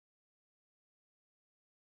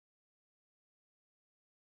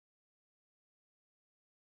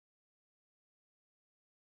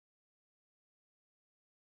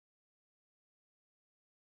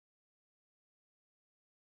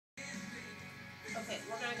Okay,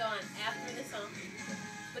 we're gonna go on after the song.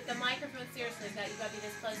 But the microphone, seriously, you gotta be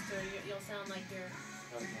this close to her. You'll sound like you're.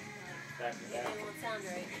 Okay. Back to back. It won't sound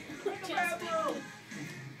right. Trust me.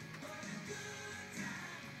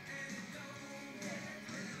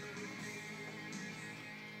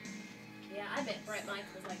 Yeah, I bet Brett Mike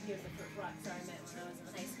was like, he was the first rock star I met when I was in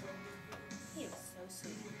high school. He was so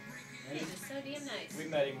sweet. He was just so damn nice. We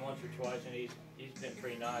met him once or twice, and he's been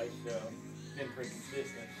pretty nice. So been pretty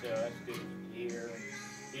consistent. So that's good to hear.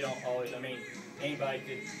 You don't always. I mean, anybody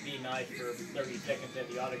could be nice for 30 seconds at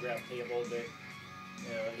the autograph table, but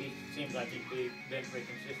you know, he seems like he's been pretty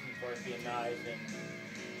consistent as far as being nice. And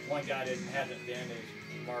one guy that hasn't been is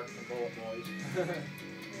Mark from Bullet Boys.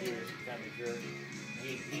 He was kind of a jerk.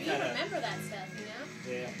 He you remember that stuff, you know?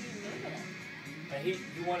 Yeah. You remember that. And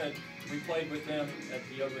he wanted. We played with him at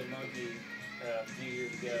the Ugly Monkey a few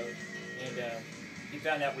years ago, and he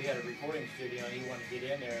found out we had a recording studio, and he wanted to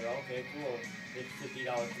get in there. Okay, cool. It's $50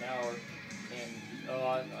 an hour, and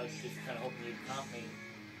I was just kind of hoping you'd comp me.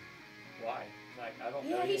 Why? Like, I don't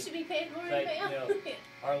know. Yeah, he should be paid more like, than pay. You know,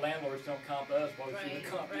 our landlords don't comp us. Why should we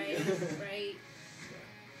comp right, you? right.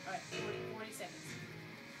 All right, 40 seconds.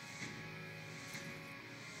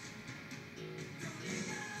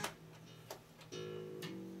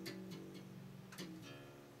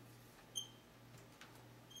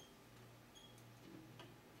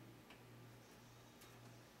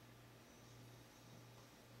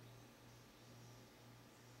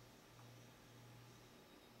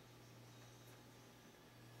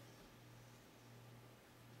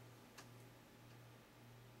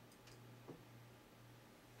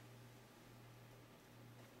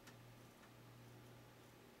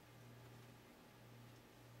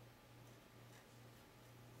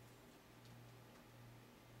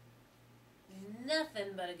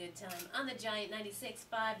 Nothing but a good time on the Giant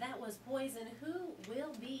 96.5. That was Poison, who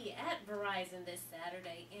will be at Verizon this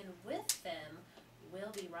Saturday, and with them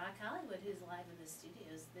will be Rock Hollywood, who's live in the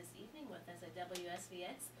studios this evening with us at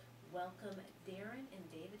WSVX. Welcome Darren and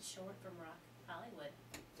David Short from Rock Hollywood.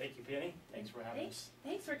 Thank you, Penny. Thanks for having us.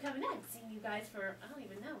 Thanks for coming in. I've seen you guys for, I don't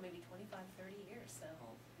even know, maybe 25, 30 years. So.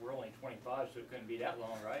 Well, we're only 25, so it couldn't be that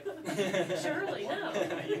long, right? Surely, no.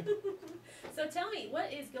 So tell me,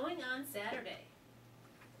 what is going on Saturday?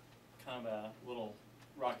 Kind of a little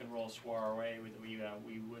rock and roll soiree we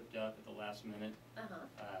whipped up at the last minute.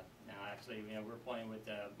 Now, actually, we're playing with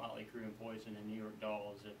Motley Crue and Poison and New York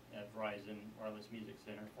Dolls at Verizon Wireless Music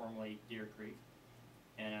Center, formerly Deer Creek.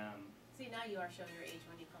 And see, now you are showing your age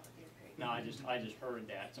when you call it Deer Creek. no, I just heard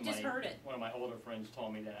that. Somebody, just heard it. One of my older friends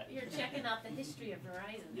told me that. You're checking out the history of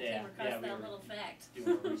Verizon. Yeah, came across that little fact.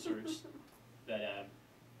 Doing our research. But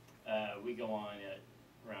we go on at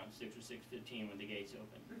around 6 or 6:15 when the gates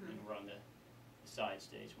open, and we're on the side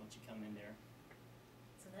stage once you come in there.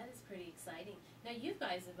 So that is pretty exciting. Now you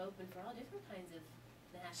guys have opened for all different kinds of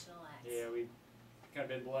national acts. Yeah, we've kind of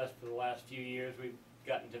been blessed for the last few years. We've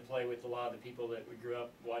gotten to play with a lot of the people that we grew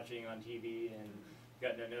up watching on TV, and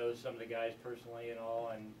gotten to know some of the guys personally and all,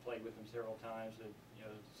 and played with them several times. You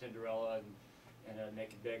know, Cinderella and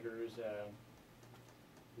Naked Beggars.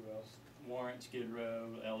 Who else? Warrant, Skid Row,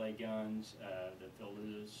 LA Guns, the Phil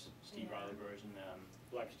Lewis, Steve Riley version,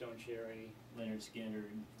 Blackstone Cherry, Leonard Skinner,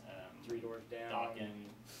 Three Doors Down, Dawkins,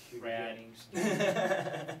 Brad.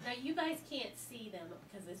 Now you guys can't see them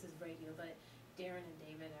because this is radio, but Darren and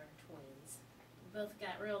David are twins. Both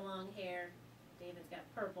got real long hair. David's got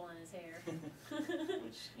purple in his hair.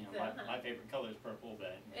 Which, you know, So, my favorite color is purple,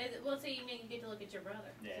 but... Well, so you get to look at your brother.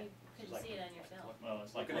 Yeah. So you couldn't see it on yourself. Well,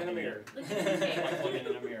 it's like looking in a mirror. Looking in the mirror. Like looking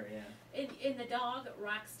in a mirror, yeah. In the dog,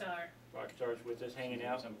 Rockstar. Rockstar's with us, hanging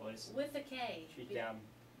out someplace. With a K. She's down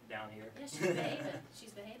here. Yeah, she's behaving.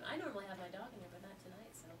 She's behaving. I normally have my dog in here, but not tonight,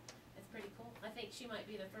 so it's pretty cool. I think she might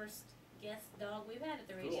be the first guest dog we've had at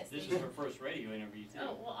the radio Cool. This station. is her first radio interview, too.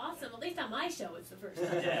 Oh, well, awesome. At least on my show it's the first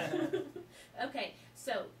time. Yeah. Okay,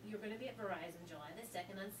 so you're going to be at Verizon July the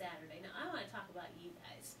 2nd on Saturday. Now, I want to talk about you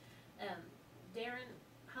guys. Darren,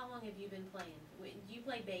 how long have you been playing? Do you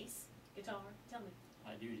play bass, guitar? Tell me.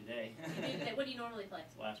 I do today. You do today. What do you normally play?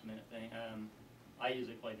 It's a last minute thing. I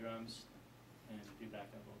usually play drums and do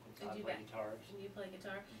backup vocals. I play guitars. And you play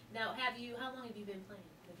guitar. Now, how long have you been playing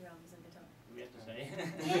the drums and guitar? Do we have to say?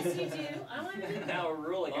 Yes, you do. I want to know. Now we're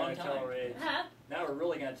really going to Long time. tell our age. Huh? Now we're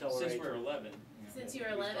really going to tell our age. Since we were 11. Since you were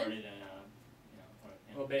we 11? started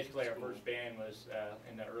in, Well, basically our school. first band was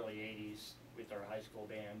in the early 80s with our high school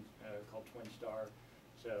band called Twin Star.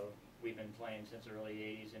 So we've been playing since the early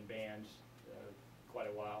 80s in bands quite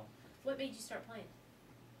a while. What made you start playing?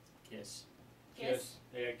 Kiss. Kiss.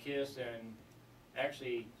 Yeah, Kiss and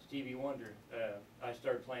actually Stevie Wonder. I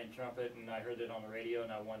started playing trumpet and I heard it on the radio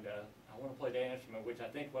and I want to play that instrument, which I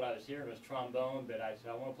think what I was hearing was trombone, but I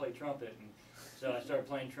said I want to play trumpet, and so I started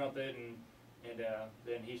playing trumpet, and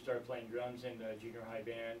then he started playing drums in the junior high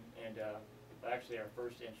band, and actually our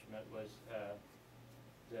first instrument was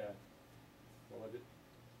what was it?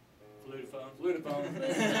 Flutophone.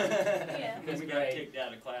 Yeah. Because we got kicked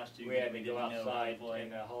out of class too. We had to go outside in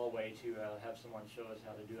the hallway to have someone show us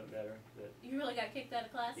how to do it better. But you really got kicked out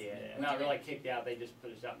of class? yeah, not really kicked out. They just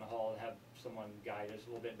put us out in the hall and have someone guide us a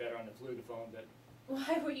little bit better on the flutophone. But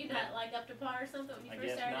why were you not like up to par or something when you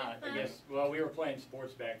first started? I guess not. I guess we were playing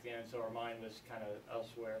sports back then, so our mind was kind of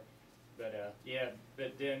elsewhere. But yeah,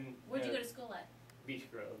 but then. Where'd you go to school at? Beach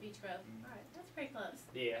Grove. Beach Grove. Mm-hmm. All right, that's pretty close.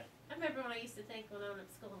 Yeah. I remember when I used to think when I went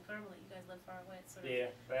to school in Carmel that you guys lived far away. It's sort of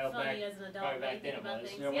well, funny as an adult when you think about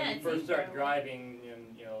things. You know, when you first start driving,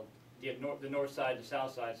 and the north side, the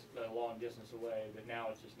south side's a long distance away, but now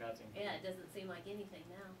it's just nothing. Yeah, it doesn't seem like anything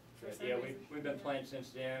now. But yeah, we've been playing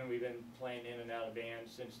since then. We've been playing in and out of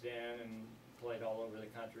bands since then, and played all over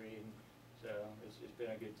the country, and so it's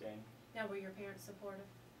been a good thing. Now, were your parents supportive?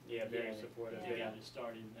 Yeah, very supportive. They got it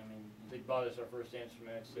started. I mean, they bought us our first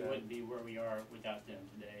instruments. We wouldn't be where we are without them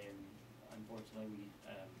today, and unfortunately,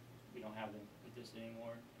 we don't have them with us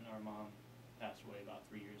anymore. And our mom passed away about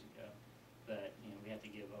 3 years ago. But we have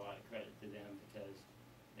to give a lot of credit to them because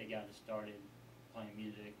they got us started playing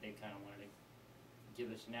music. They kind of wanted to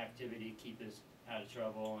give us an activity, keep us out of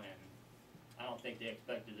trouble, and I don't think they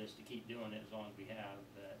expected us to keep doing it as long as we have.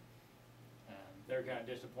 But they're kind of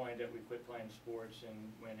disappointed that we quit playing sports and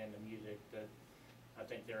went into music, but I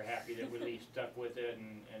think they're happy that we at least stuck with it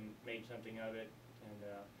and made something of it.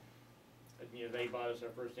 And they bought us our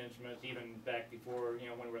first instruments even back before,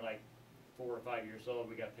 when we were like 4 or 5 years old.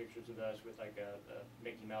 We got pictures of us with like a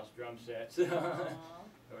Mickey Mouse drum set. So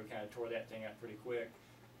we kind of tore that thing up pretty quick.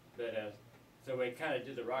 But so we kind of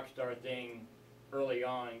did the rock star thing early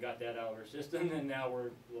on and got that out of our system, and now we're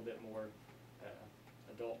a little bit more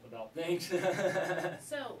adult about things.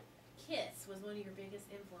 So, Kiss was one of your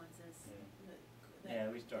biggest influences. Yeah,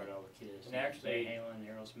 we started all with Kiss. And actually, Van Halen,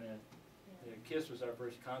 Aerosmith. Kiss was our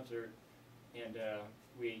first concert, and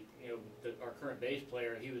our current bass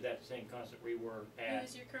player, he was at the same concert we were at. Who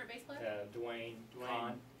was your current bass player? Dwayne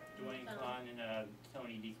Kahn. Dwayne Kahn, and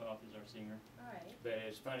Tony Dekoff is our singer. All right. But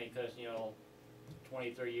it's funny because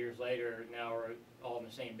 20, 30 years later, now we're all in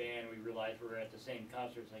the same band. We realize we're at the same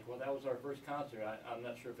concert. It's like, well, that was our first concert. I'm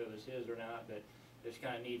not sure if it was his or not, but it's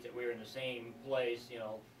kind of neat that we were in the same place,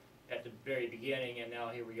 at the very beginning, and now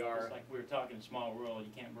here we are. It's like we were talking small world.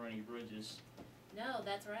 You can't burn any bridges. No,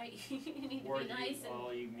 that's right. You need to be nice.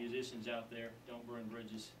 All you musicians out there, don't burn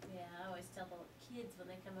bridges. Yeah, I always tell the kids when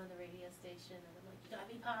they come on the radio station, and I'm like, you gotta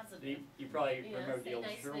be positive. You probably remember the old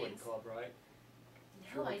nice Sherwood things. Club, right?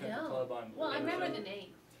 No, I don't. Well, I remember the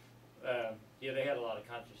name. Yeah, they had a lot of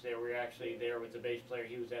concerts there. We were actually there with the bass player.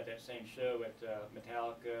 He was at that same show at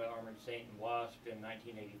Metallica, Armored Saint, and Wasp in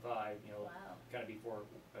 1985. Wow. Kind of before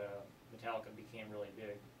Metallica became really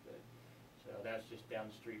big. So that's just down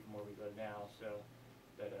the street from where we live now. So,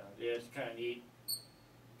 but yeah, it's kind of neat.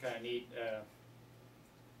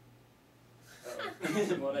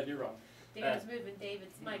 What did I do wrong? Dan's moving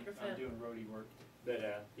David's microphone. I'm doing roadie work. But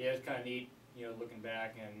yeah, it's kind of neat. Looking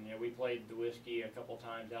back, and we played the Whiskey a couple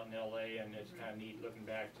times out in LA, and it's kind of neat looking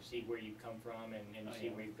back to see where you've come from and see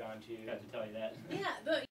where you've gone to. Got to tell you that. Yeah,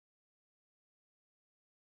 but